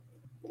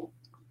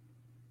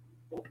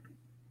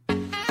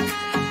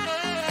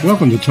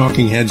Welcome to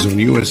Talking Heads on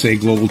USA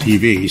Global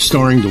TV,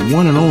 starring the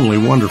one and only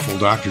wonderful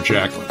Dr.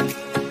 Jacqueline.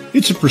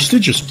 It's a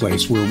prestigious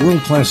place where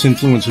world-class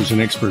influencers and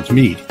experts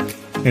meet,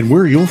 and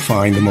where you'll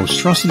find the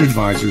most trusted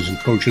advisors and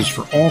coaches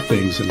for all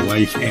things in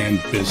life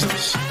and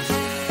business.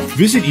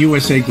 Visit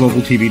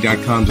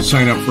usaglobaltv.com to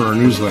sign up for our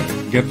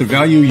newsletter, get the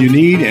value you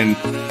need, and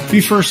be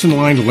first in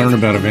line to learn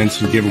about events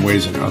and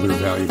giveaways and other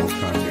valuable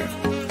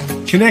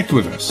content. Connect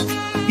with us.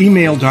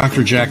 Email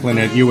Dr. Jacqueline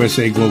at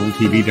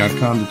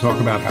usaglobaltv.com to talk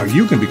about how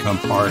you can become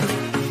part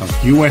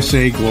of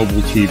USA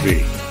Global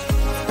TV.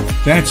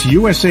 That's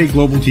USA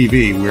Global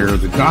TV, where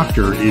the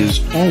doctor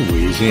is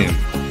always in.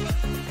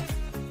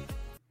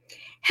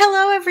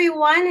 Hello,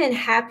 everyone, and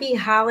happy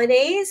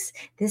holidays.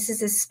 This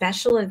is a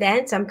special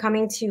event. I'm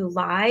coming to you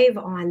live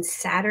on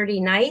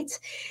Saturday night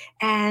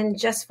and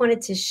just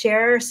wanted to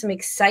share some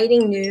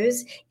exciting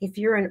news. If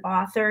you're an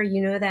author,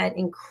 you know that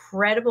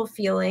incredible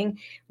feeling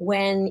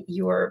when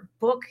your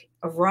book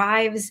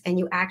arrives and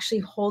you actually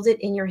hold it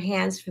in your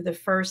hands for the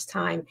first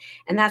time.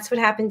 And that's what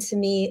happened to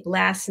me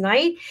last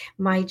night.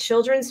 My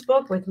children's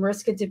book with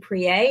Mariska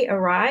Duprier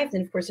arrived.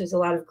 And of course, there's a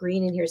lot of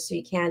green in here, so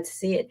you can't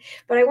see it.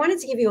 But I wanted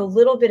to give you a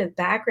little bit of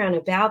background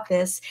about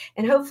this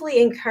and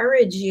hopefully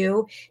encourage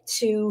you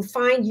to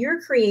find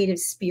your creative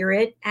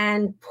spirit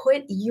and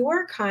put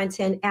your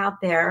content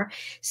out there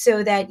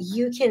so that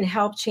you can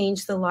help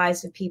change the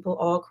lives of people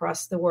all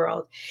across the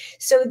world.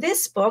 So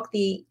this book,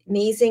 The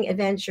Amazing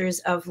Adventures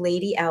of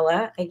Lady Ella,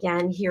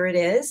 again, here it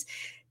is,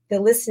 The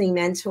Listening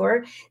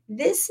Mentor.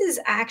 This is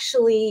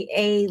actually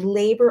a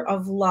labor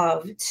of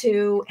love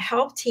to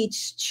help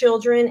teach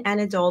children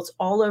and adults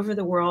all over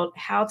the world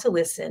how to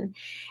listen.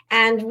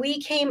 And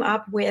we came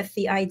up with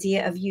the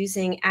idea of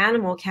using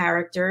animal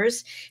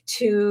characters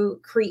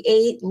to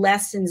create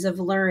lessons of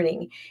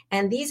learning.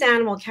 And these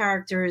animal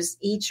characters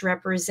each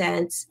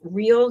represent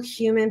real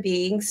human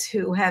beings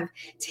who have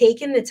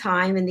taken the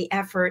time and the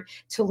effort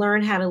to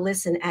learn how to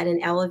listen at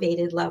an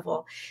elevated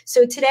level.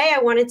 So today I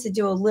wanted to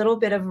do a little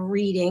bit of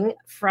reading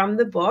from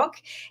the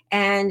book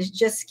and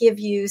just give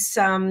you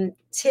some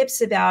tips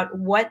about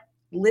what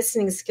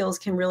listening skills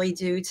can really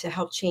do to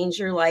help change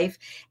your life,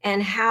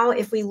 and how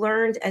if we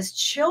learned as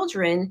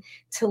children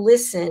to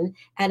listen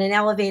at an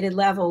elevated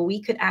level,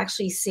 we could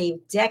actually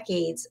save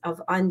decades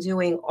of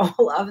undoing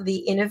all of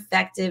the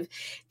ineffective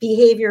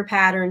behavior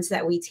patterns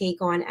that we take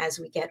on as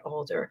we get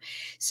older.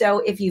 So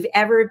if you've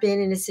ever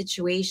been in a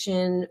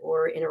situation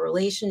or in a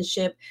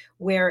relationship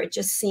where it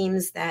just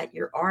seems that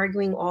you're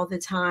arguing all the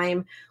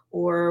time,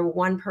 or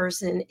one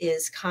person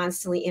is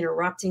constantly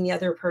interrupting the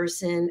other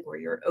person, or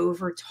you're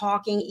over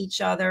talking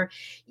each other,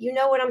 you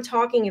know what I'm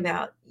talking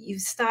about. You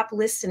stop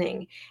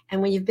listening.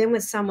 And when you've been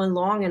with someone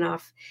long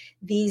enough,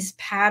 these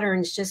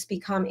patterns just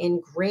become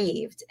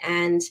engraved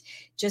and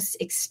just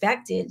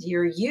expected.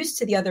 You're used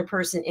to the other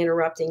person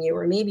interrupting you,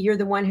 or maybe you're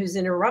the one who's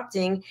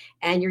interrupting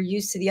and you're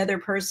used to the other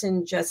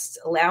person just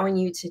allowing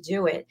you to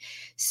do it.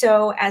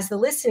 So as the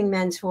listening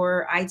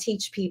mentor, I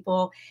teach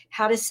people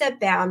how to set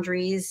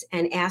boundaries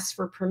and ask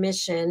for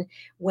permission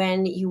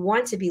when you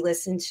want to be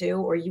listened to,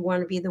 or you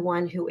want to be the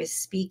one who is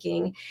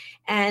speaking.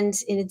 And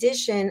in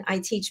addition, I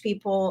teach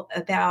people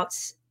about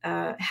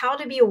how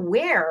to be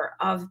aware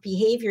of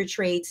behavior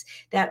traits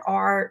that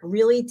are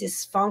really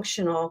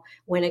dysfunctional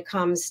when it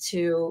comes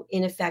to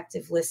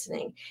ineffective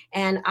listening.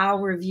 And I'll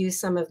review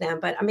some of them,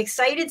 but I'm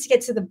excited to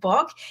get to the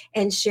book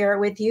and share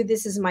it with you.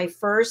 This is my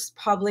first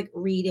public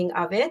reading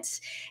of it.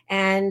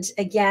 And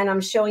again,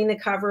 I'm showing the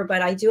cover,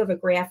 but I do have a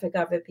graphic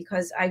of it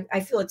because I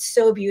feel it's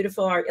so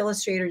beautiful. Our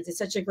illustrator did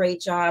such a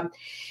great job.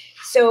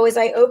 So as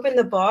I open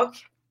the book,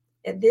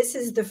 this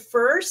is the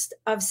first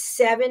of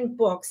 7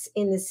 books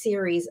in the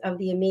series of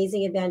The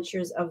Amazing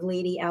Adventures of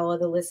Lady Ella,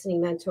 the Listening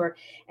Mentor.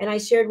 And I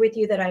shared with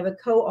you that I have a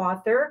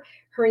co-author.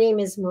 Her name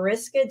is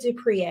Mariska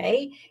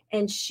Duprier,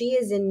 and she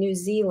is in New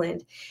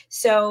Zealand.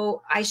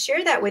 So I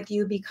share that with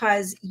you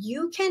because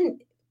you can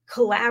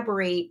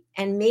collaborate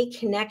and make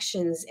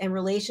connections and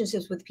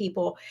relationships with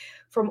people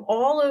from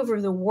all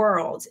over the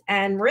world.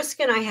 And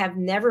Mariska and I have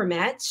never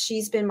met.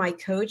 She's been my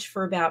coach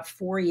for about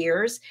 4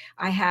 years.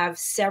 I have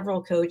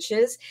several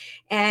coaches,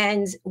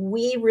 and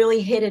we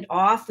really hit it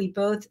off. We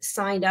both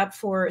signed up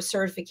for a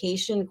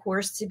certification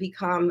course to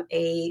become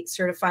a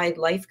certified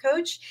life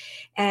coach.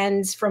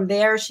 And from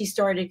there, she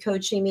started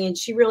coaching me, and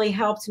she really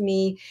helped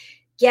me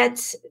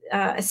get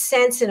a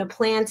sense and a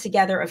plan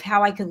together of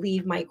how I could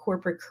leave my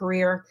corporate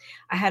career.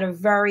 I had a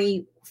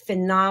very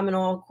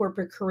phenomenal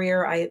corporate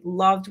career. I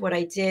loved what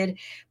I did,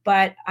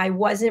 but I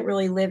wasn't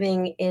really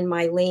living in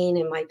my lane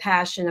and my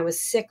passion. I was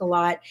sick a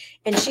lot.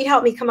 And she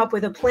helped me come up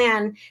with a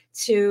plan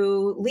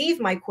to leave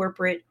my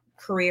corporate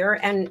career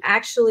and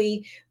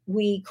actually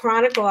we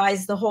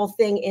chronicleize the whole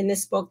thing in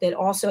this book that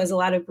also has a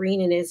lot of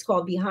green in it. It's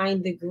called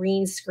Behind the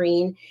Green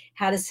Screen,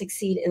 How to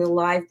Succeed in the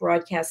Live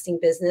Broadcasting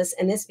Business.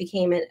 And this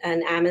became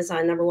an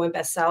Amazon #1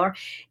 bestseller.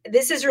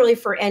 This is really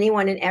for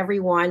anyone and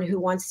everyone who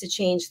wants to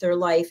change their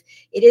life.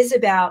 It is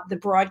about the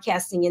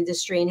broadcasting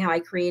industry and how I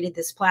created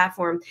this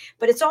platform,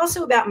 but it's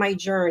also about my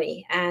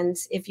journey. And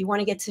if you want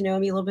to get to know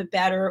me a little bit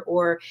better,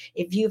 or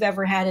if you've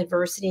ever had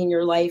adversity in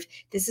your life,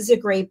 this is a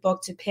great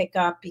book to pick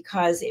up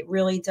because it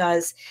really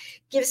does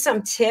give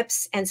some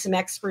tips and some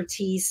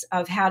expertise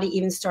of how to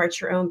even start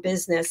your own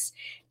business.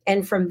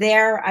 And from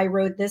there, I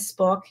wrote this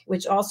book,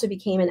 which also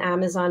became an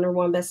Amazon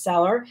 #1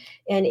 bestseller,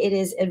 and it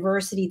is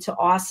Adversity to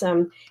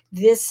Awesome.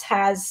 This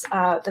has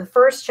the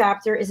first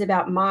chapter is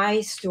about my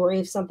story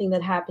of something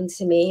that happened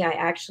to me. I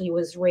actually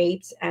was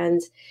raped,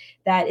 and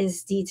that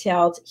is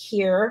detailed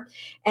here.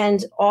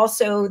 And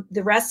also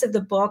the rest of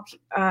the book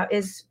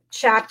is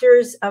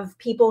chapters of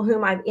people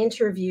whom I've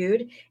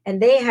interviewed,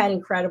 and they had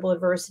incredible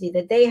adversity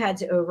that they had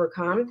to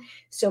overcome.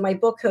 So my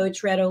book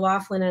coach, Red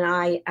O'Loughlin, and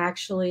I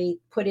actually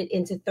put it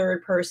into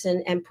third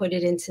person and put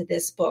it into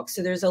this book.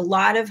 So there's a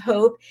lot of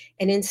hope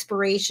and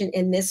inspiration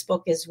in this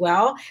book as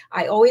well.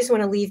 I always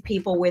want to leave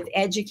people with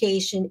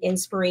education,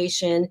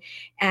 inspiration,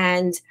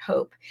 and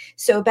hope.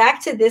 So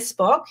back to this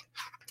book.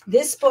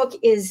 This book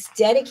is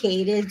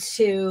dedicated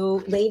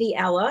to Lady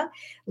Ella.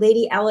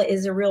 Lady Ella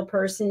is a real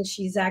person.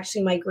 She's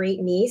actually my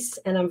great niece,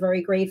 and I'm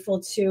very grateful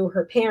to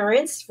her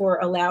parents for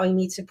allowing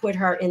me to put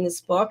her in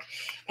this book.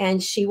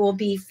 And she will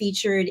be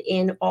featured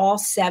in all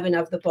 7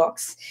 of the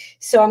books.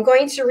 So I'm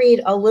going to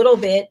read a little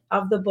bit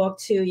of the book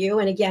to you.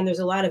 And again, there's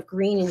a lot of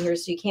green in here,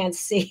 so you can't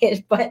see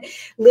it. But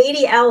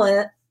Lady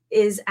Ella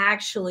is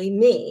actually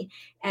me.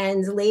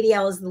 And Lady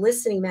Ella is the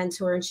listening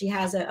mentor, and she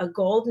has a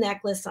gold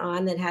necklace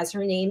on that has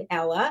her name,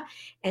 Ella,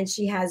 and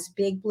she has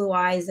big blue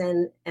eyes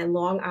and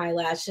long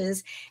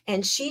eyelashes,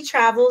 and she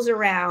travels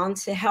around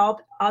to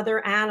help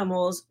other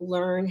animals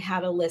learn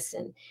how to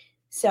listen.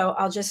 So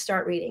I'll just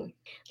start reading.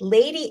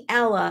 Lady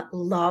Ella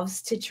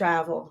loves to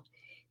travel.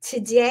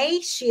 Today,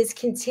 she is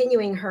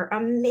continuing her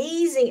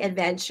amazing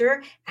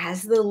adventure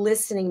as the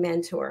listening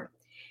mentor.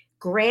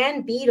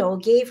 Grand Beetle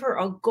gave her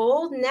a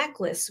gold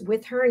necklace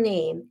with her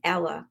name,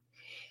 Ella.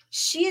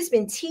 She has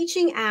been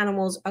teaching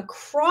animals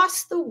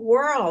across the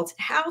world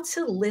how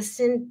to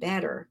listen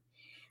better.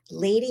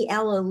 Lady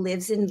Ella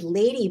lives in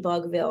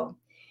Ladybugville.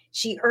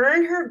 She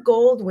earned her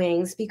gold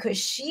wings because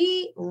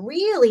she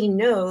really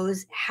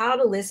knows how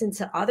to listen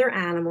to other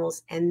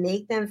animals and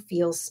make them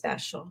feel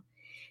special.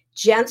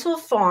 Gentle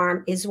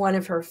Farm is one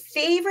of her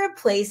favorite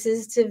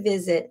places to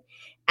visit.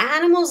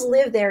 Animals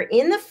live there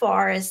in the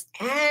forest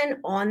and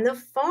on the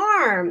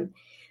farm.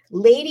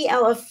 Lady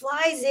Ella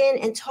flies in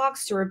and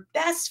talks to her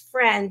best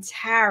friend,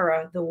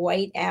 Tara, the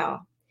white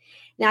owl.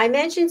 Now, I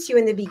mentioned to you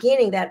in the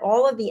beginning that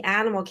all of the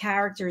animal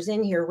characters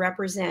in here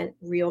represent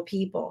real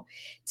people.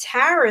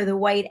 Tara, the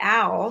white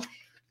owl,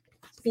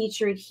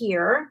 featured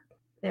here,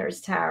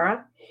 there's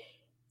Tara,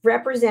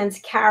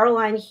 represents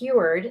Caroline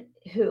Heward,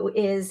 who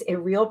is a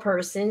real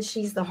person.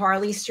 She's the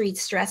Harley Street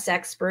stress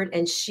expert,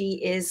 and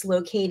she is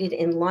located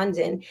in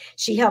London.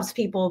 She helps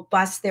people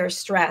bust their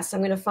stress. I'm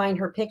going to find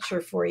her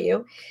picture for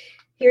you.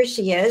 Here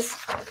she is.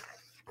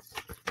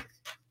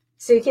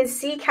 So you can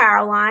see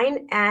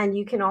Caroline, and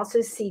you can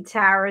also see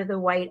Tara, the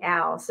white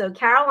owl. So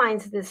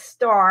Caroline's the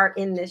star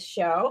in this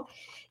show,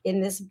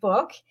 in this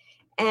book.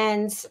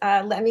 And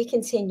let me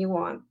continue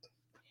on.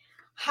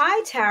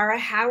 Hi, Tara,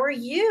 how are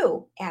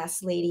you?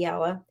 Asked Lady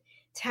Ella.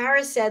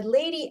 Tara said,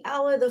 Lady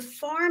Ella, the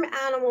farm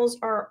animals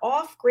are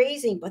off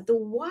grazing, but the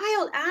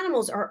wild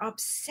animals are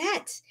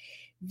upset.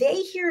 They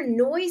hear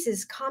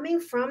noises coming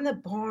from the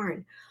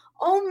barn.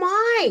 Oh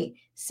my,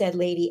 said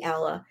Lady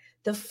Ella.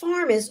 The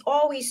farm is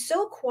always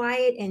so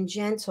quiet and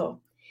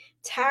gentle.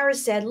 Tara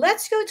said,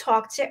 let's go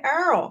talk to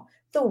Earl,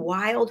 the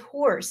wild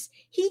horse.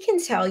 He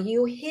can tell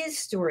you his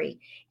story.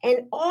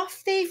 And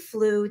off they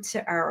flew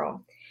to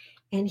Earl.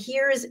 And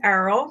here is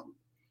Earl.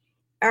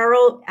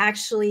 Earl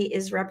actually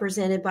is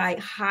represented by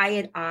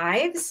Hyatt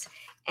Ives.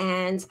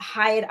 And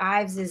Hyatt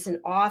Ives is an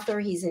author.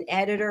 He's an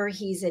editor.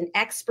 He's an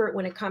expert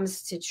when it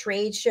comes to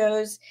trade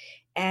shows.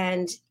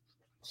 And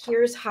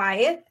here's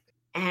Hyatt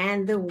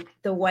and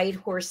the white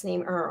horse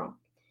named Earl.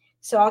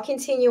 So I'll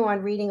continue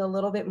on reading a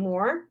little bit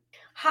more.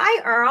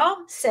 Hi,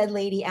 Earl, said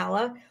Lady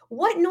Ella.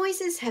 What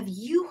noises have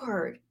you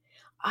heard?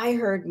 I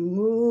heard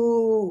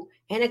moo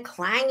and a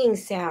clanging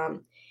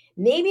sound.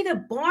 Maybe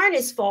the barn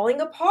is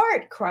falling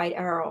apart, cried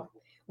Earl.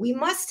 We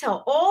must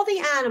tell all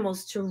the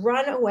animals to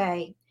run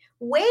away.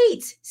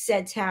 Wait,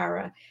 said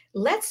Tara.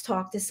 Let's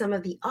talk to some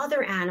of the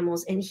other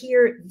animals and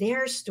hear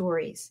their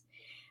stories.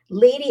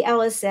 Lady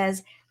Ella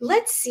says,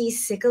 let's see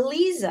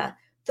Sikaliza,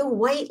 the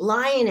white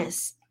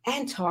lioness,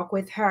 and talk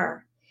with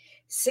her.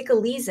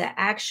 Sikaliza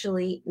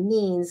actually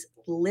means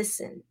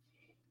listen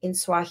in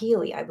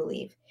Swahili, I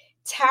believe.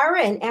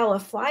 Tara and Ella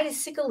fly to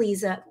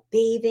Sikaliza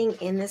bathing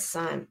in the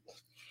sun.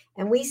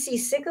 And we see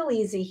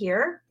Sikaliza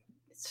here.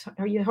 It's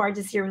hard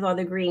to see her with all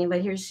the green,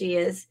 but here she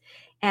is.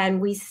 And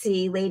we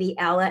see Lady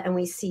Ella and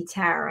we see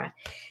Tara.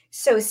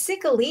 So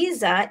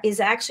Sikaliza is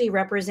actually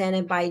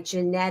represented by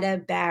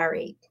Janetta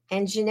Barry.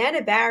 And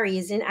Janetta Barry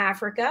is in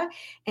Africa,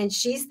 and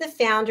she's the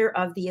founder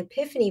of the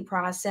Epiphany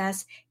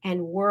Process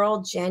and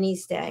World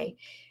Jenny's Day.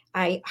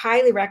 I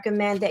highly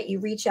recommend that you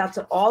reach out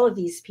to all of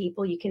these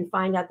people. You can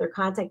find out their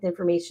contact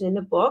information in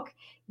the book.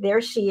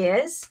 There she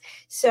is.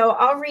 So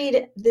I'll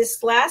read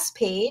this last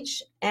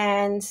page,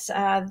 and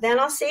then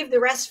I'll save the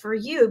rest for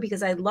you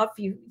because I'd love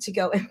for you to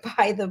go and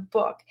buy the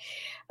book.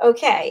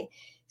 Okay,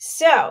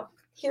 so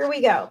here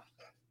we go.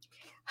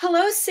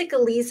 Hello,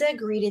 Sikaliza,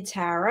 greeted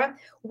Tara.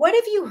 What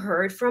have you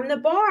heard from the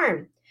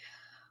barn?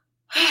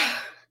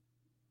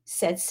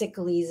 said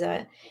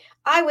Sikaliza.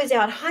 I was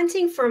out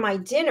hunting for my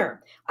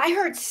dinner. I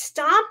heard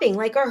stomping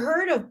like a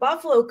herd of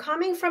buffalo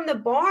coming from the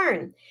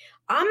barn.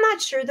 I'm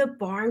not sure the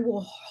barn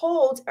will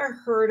hold a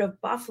herd of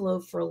buffalo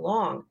for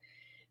long.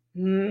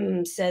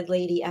 Said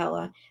Lady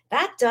Ella.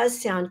 That does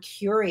sound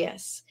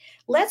curious.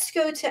 Let's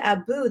go to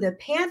Abu the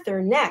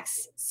panther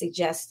next,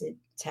 suggested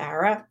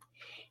Tara.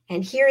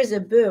 And here's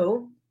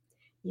Abu.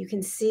 You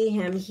can see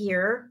him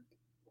here.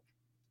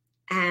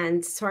 And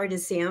it's hard to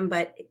see him,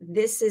 but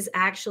this is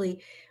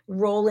actually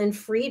Roland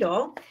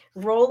Friedel.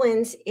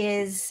 Roland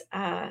is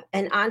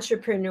an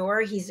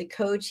entrepreneur. He's a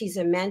coach. He's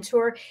a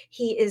mentor.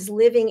 He is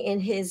living in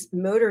his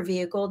motor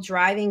vehicle,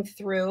 driving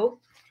through.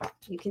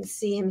 You can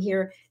see him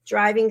here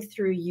driving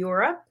through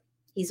Europe.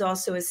 He's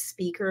also a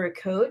speaker, a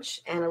coach,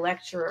 and a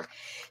lecturer.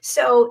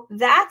 So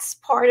that's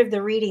part of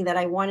the reading that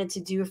I wanted to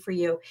do for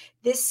you.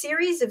 This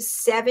series of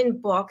 7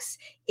 books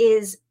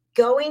is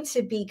going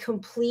to be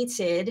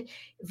completed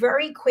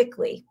very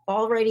quickly.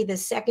 Already the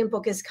second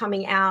book is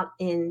coming out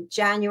in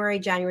January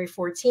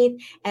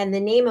 14th. And the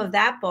name of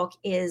that book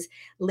is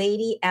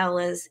Lady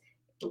Ella's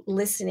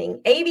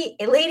Lady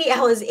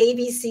Ella's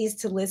ABCs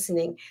to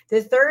Listening.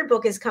 The third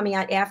book is coming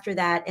out after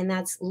that, and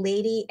that's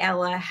Lady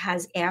Ella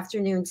Has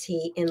Afternoon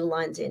Tea in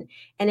London.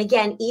 And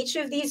again, each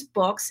of these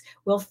books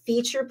will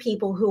feature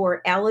people who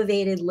are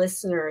elevated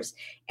listeners.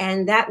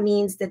 And that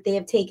means that they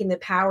have taken the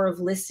Power of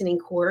Listening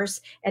course,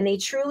 and they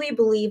truly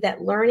believe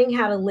that learning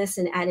how to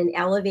listen at an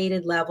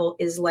elevated level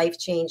is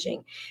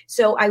life-changing.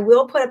 So I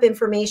will put up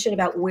information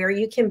about where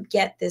you can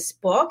get this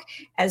book,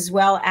 as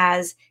well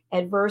as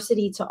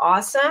Adversity to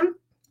Awesome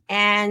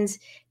and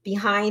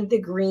Behind the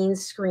Green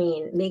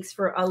Screen. Makes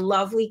for a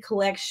lovely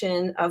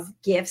collection of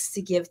gifts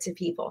to give to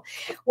people.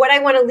 What I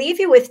want to leave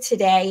you with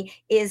today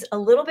is a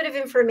little bit of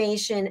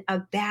information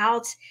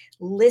about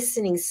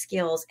listening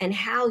skills and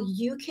how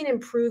you can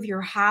improve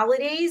your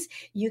holidays,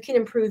 you can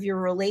improve your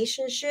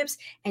relationships,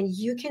 and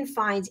you can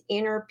find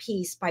inner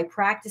peace by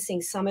practicing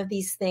some of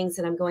these things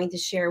that I'm going to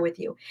share with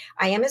you.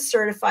 I am a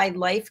certified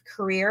life,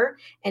 career,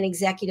 and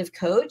executive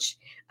coach.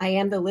 I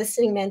am the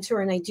listening mentor,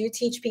 and I do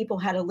teach people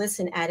how to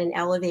listen at an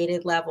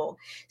elevated level.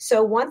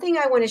 So one thing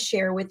I want to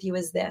share with you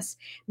is this.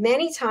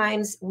 Many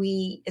times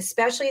we,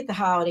 especially at the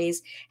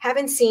holidays,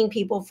 haven't seen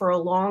people for a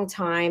long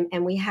time,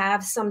 and we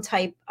have some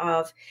type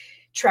of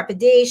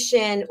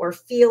trepidation or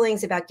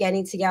feelings about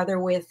getting together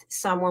with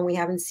someone we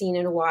haven't seen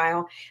in a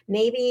while.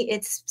 Maybe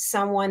it's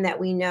someone that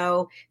we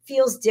know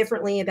feels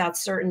differently about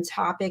certain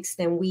topics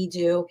than we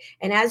do.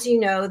 And as you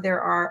know,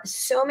 there are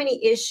so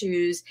many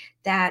issues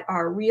that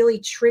are really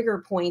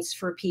trigger points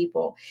for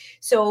people.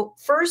 So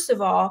first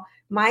of all,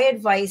 my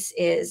advice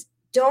is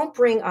don't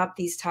bring up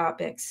these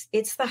topics.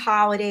 It's the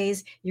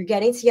holidays. You're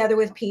getting together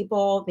with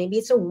people. Maybe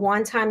it's a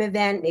one-time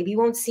event. Maybe you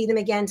won't see them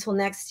again until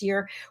next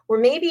year. Or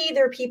maybe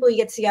there are people you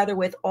get together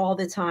with all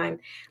the time.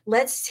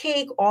 Let's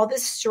take all the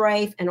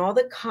strife and all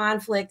the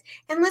conflict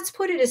and let's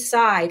put it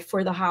aside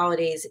for the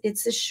holidays.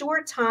 It's a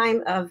short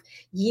time of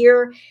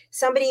year.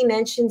 Somebody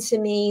mentioned to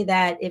me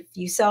that if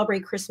you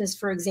celebrate Christmas,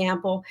 for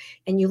example,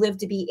 and you live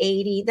to be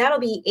 80, that'll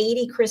be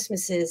 80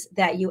 Christmases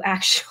that you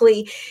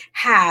actually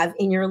have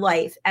in your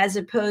life, as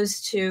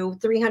opposed to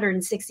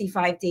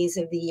 365 days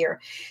of the year.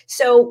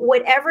 So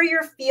whatever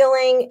you're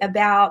feeling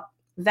about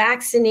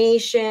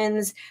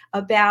vaccinations,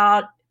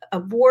 about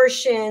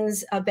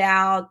abortions,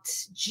 about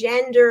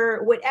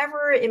gender,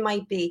 whatever it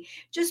might be,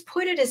 just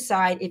put it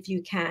aside if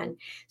you can.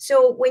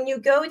 So when you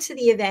go to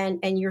the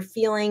event and you're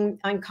feeling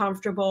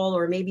uncomfortable,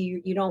 or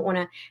maybe you don't want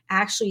to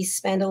actually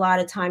spend a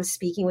lot of time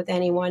speaking with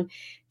anyone,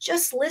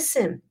 just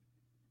listen.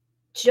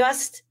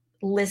 Just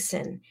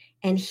listen.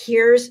 And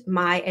here's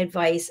my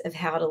advice of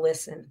how to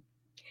listen.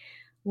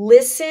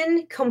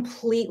 Listen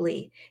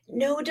completely.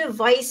 No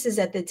devices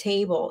at the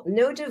table.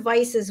 No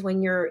devices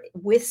when you're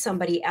with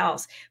somebody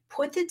else.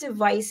 Put the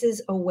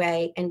devices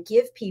away and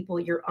give people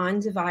your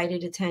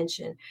undivided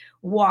attention.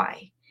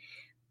 Why?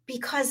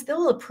 Because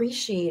they'll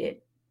appreciate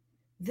it.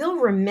 They'll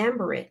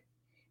remember it.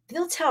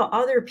 They'll tell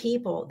other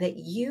people that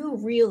you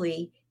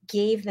really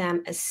gave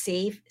them a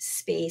safe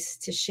space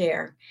to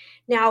share.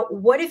 Now,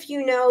 what if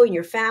you know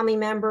your family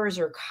members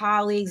or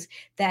colleagues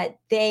that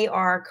they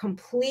are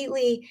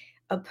completely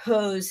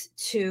opposed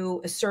to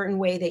a certain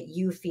way that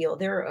you feel?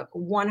 They're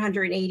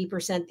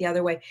 180% the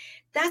other way.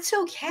 That's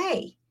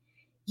okay.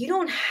 You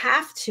don't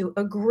have to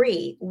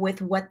agree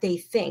with what they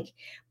think,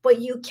 but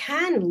you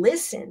can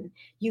listen.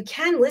 You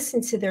can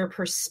listen to their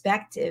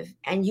perspective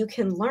and you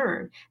can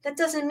learn. That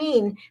doesn't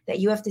mean that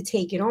you have to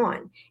take it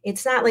on.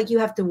 It's not like you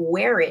have to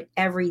wear it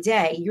every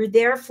day. You're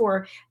there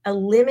for a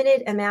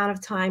limited amount of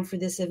time for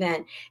this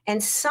event.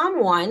 And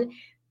someone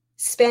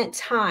spent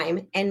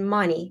time and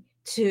money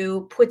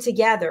to put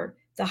together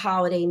the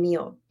holiday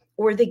meal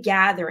or the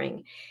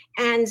gathering.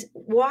 And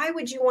why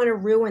would you want to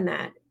ruin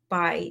that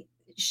by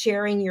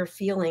sharing your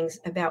feelings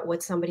about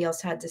what somebody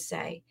else had to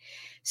say?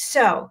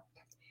 So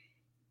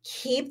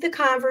keep the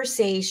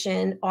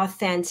conversation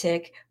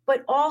authentic,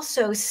 but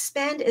also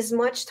spend as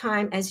much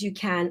time as you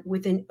can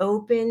with an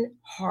open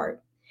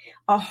heart,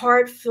 a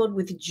heart filled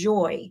with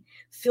joy,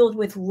 filled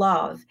with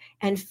love,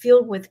 and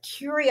filled with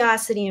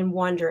curiosity and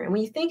wonder. And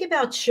when you think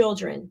about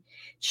children,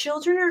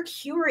 children are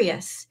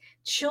curious.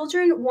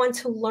 Children want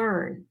to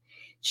learn.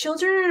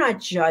 Children are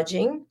not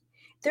judging.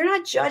 They're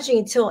not judging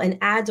until an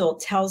adult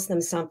tells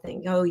them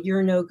something. Oh,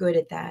 you're no good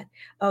at that.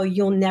 Oh,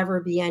 you'll never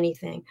be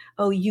anything.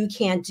 Oh, you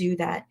can't do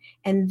that.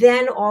 And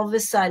then all of a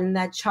sudden,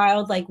 that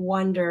childlike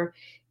wonder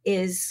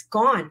is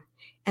gone.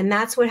 And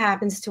that's what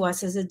happens to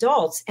us as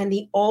adults. And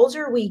the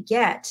older we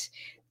get,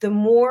 the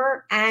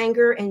more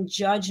anger and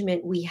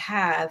judgment we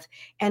have,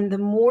 and the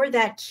more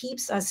that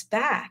keeps us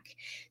back.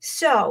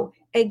 So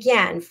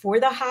again,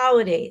 for the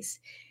holidays,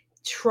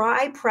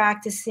 try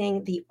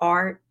practicing the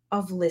art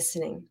of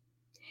listening.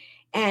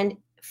 And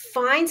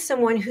find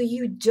someone who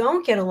you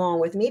don't get along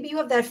with. Maybe you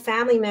have that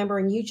family member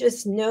and you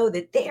just know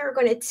that they are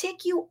going to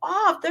tick you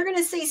off. They're going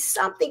to say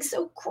something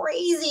so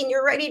crazy and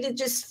you're ready to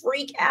just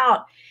freak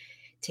out.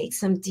 Take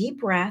some deep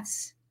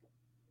breaths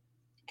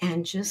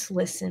and just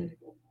listen.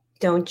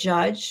 Don't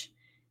judge.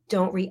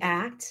 Don't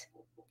react.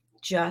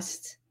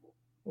 Just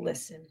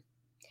listen.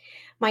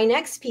 My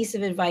next piece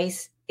of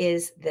advice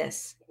is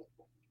this.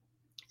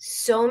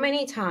 So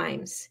many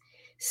times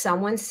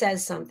someone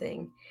says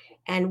something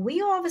and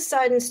we all of a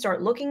sudden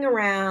start looking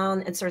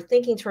around and start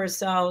thinking to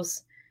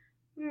ourselves,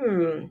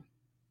 I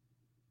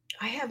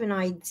have an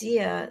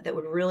idea that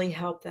would really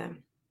help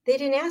them. They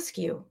didn't ask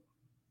you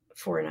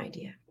for an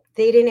idea.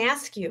 They didn't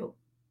ask you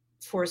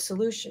for a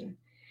solution.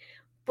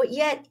 But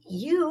yet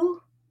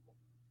you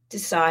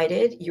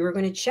decided you were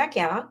going to check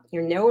out.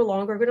 You're no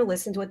longer going to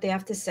listen to what they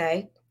have to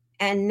say.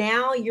 And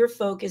now you're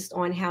focused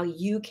on how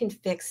you can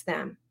fix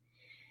them.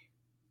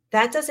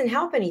 That doesn't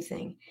help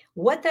anything.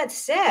 What that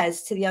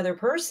says to the other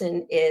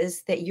person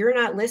is that you're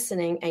not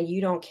listening and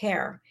you don't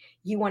care.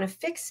 You want to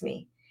fix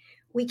me.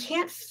 We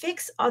can't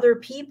fix other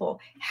people.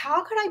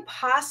 How could I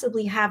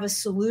possibly have a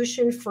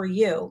solution for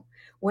you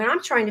when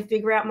I'm trying to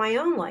figure out my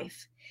own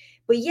life?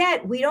 But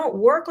yet we don't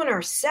work on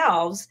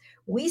ourselves.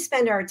 We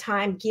spend our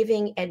time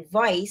giving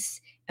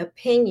advice,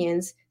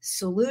 opinions,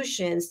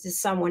 solutions to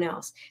someone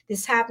else.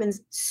 This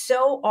happens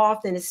so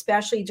often,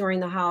 especially during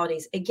the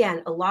holidays.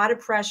 Again, a lot of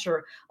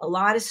pressure, a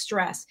lot of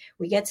stress.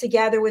 We get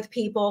together with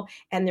people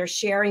and they're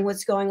sharing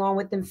what's going on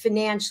with them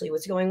financially,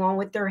 what's going on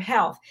with their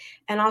health.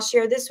 And I'll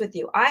share this with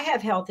you. I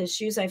have health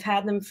issues. I've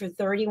had them for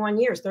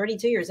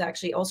 32 years,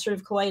 actually,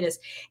 ulcerative colitis.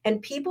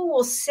 And people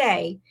will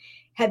say,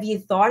 have you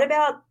thought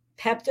about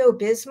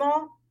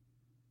Pepto-Bismol?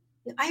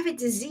 I have a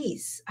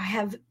disease. I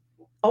have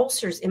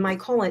ulcers in my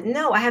colon.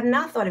 No, I have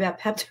not thought about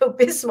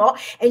Pepto-Bismol.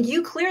 And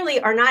you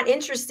clearly are not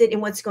interested in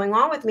what's going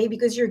on with me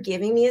because you're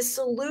giving me a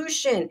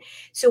solution.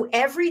 So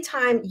every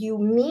time you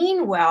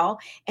mean well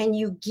and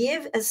you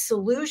give a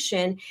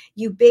solution,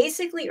 you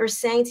basically are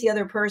saying to the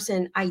other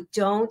person, I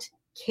don't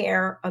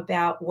care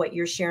about what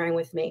you're sharing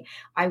with me.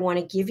 I want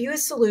to give you a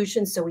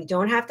solution so we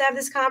don't have to have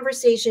this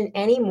conversation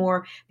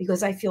anymore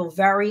because I feel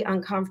very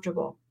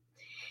uncomfortable.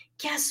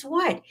 Guess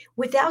what?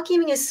 Without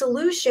giving a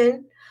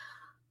solution,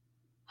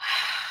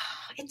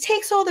 it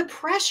takes all the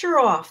pressure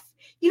off.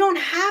 You don't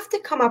have to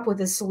come up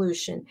with a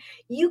solution.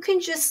 You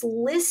can just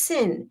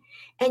listen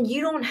and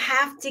you don't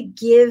have to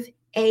give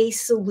a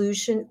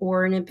solution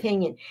or an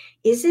opinion.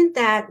 Isn't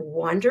that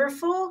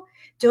wonderful?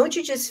 Don't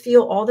you just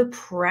feel all the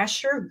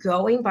pressure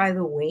going by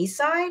the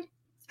wayside?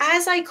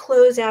 As I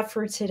close out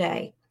for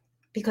today,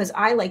 because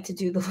I like to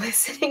do the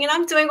listening and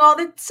I'm doing all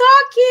the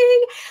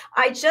talking,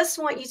 I just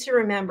want you to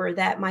remember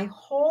that my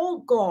whole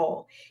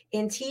goal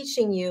in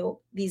teaching you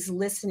these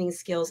listening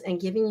skills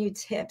and giving you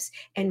tips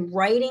and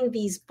writing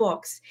these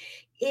books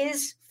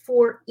is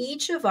for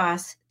each of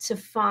us to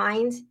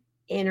find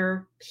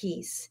inner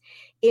peace.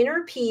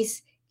 Inner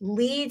peace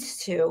leads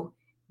to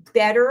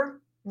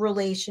better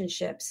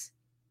relationships,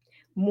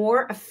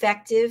 more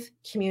effective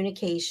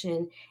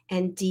communication,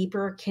 and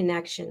deeper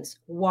connections.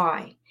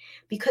 Why?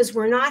 Because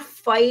we're not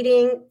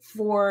fighting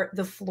for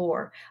the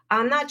floor.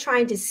 I'm not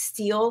trying to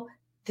steal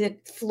the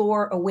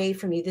floor away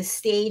from you, the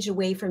stage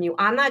away from you.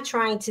 I'm not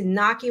trying to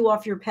knock you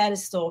off your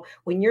pedestal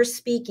when you're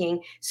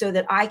speaking so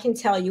that I can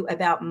tell you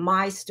about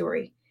my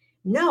story.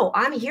 No,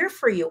 I'm here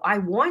for you. I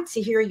want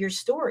to hear your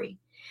story.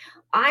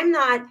 I'm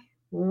not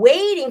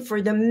waiting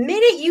for the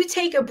minute you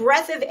take a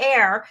breath of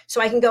air so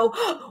I can go,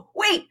 oh,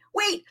 wait,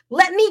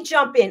 let me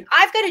jump in.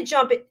 I've got to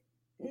jump in.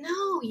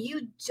 No,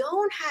 you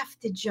don't have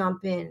to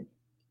jump in.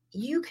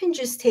 you can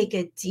just take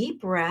a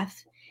deep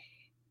breath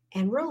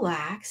and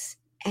relax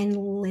and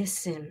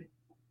listen.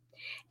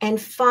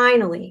 And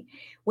finally,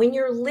 when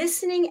you're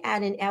listening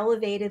at an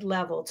elevated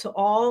level, to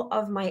all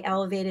of my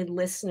elevated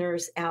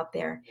listeners out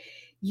there,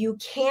 you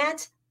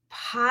can't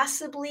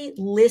possibly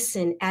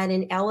listen at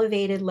an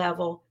elevated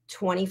level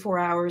 24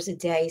 hours a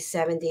day,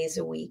 7 days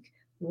a week.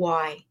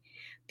 Why?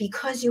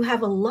 Because you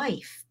have a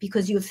life,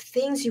 because you have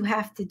things you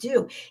have to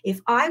do.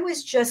 If I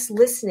was just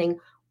listening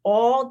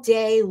all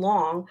day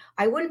long,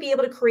 I wouldn't be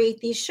able to create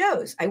these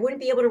shows. I wouldn't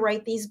be able to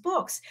write these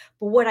books.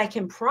 But what I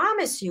can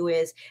promise you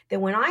is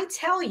that when I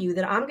tell you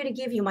that I'm going to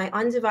give you my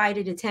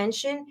undivided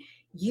attention,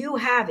 you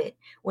have it.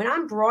 When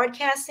I'm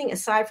broadcasting,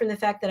 aside from the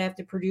fact that I have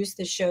to produce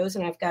the shows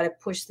and I've got to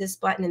push this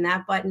button and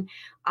that button,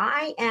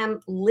 I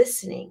am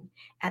listening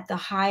at the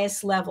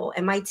highest level.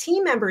 And my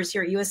team members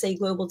here at USA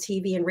Global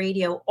TV and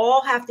Radio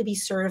all have to be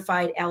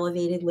certified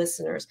elevated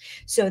listeners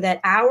so that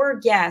our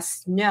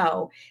guests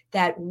know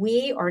that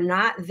we are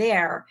not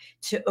there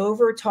to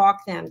overtalk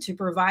them, to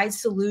provide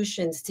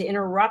solutions, to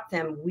interrupt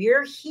them.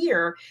 We're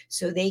here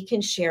so they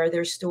can share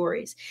their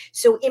stories.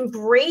 So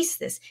embrace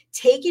this.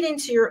 Take it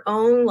into your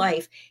own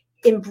life.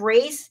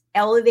 Embrace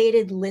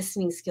elevated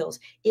listening skills.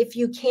 If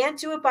you can't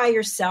do it by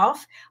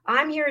yourself,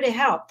 I'm here to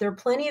help. There are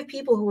plenty of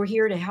people who are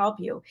here to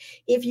help you.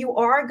 If you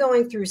are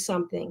going through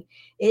something,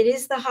 it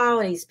is the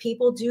holidays.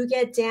 People do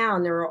get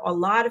down. There are a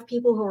lot of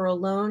people who are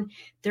alone.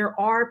 There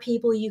are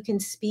people you can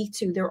speak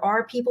to. There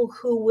are people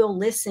who will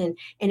listen.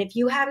 And if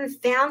you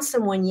haven't found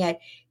someone yet,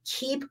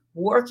 keep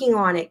working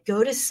on it.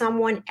 Go to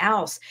someone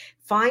else.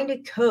 Find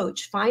a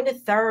coach, find a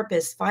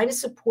therapist, find a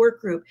support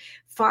group,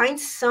 find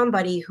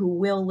somebody who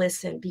will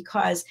listen,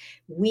 because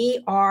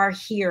we are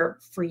here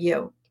for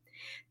you.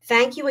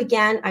 Thank you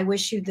again. I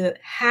wish you the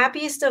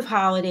happiest of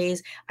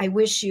holidays. I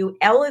wish you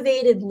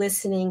elevated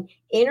listening,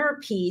 inner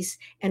peace,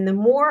 and the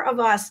more of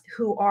us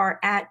who are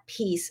at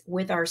peace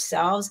with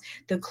ourselves,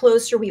 the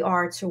closer we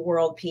are to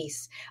world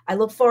peace. I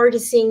look forward to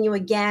seeing you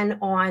again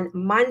on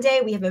Monday.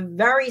 We have a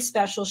very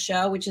special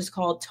show, which is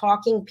called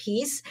Talking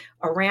Peace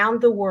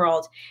Around the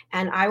World.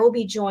 And I will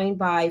be joined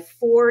by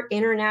 4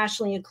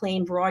 internationally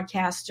acclaimed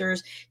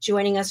broadcasters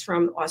joining us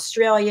from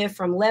Australia,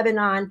 from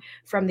Lebanon,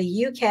 from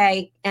the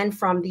UK, and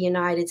from the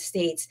United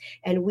States.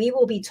 And we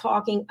will be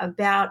talking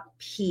about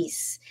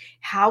peace.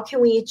 How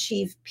can we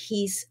achieve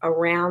peace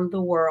around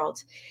the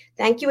world?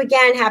 Thank you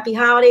again. Happy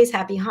holidays,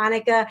 happy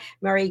Hanukkah,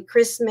 Merry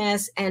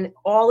Christmas, and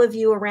all of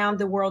you around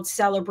the world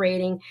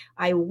celebrating.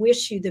 I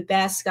wish you the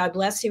best. God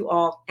bless you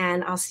all.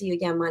 And I'll see you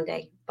again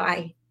Monday.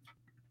 Bye.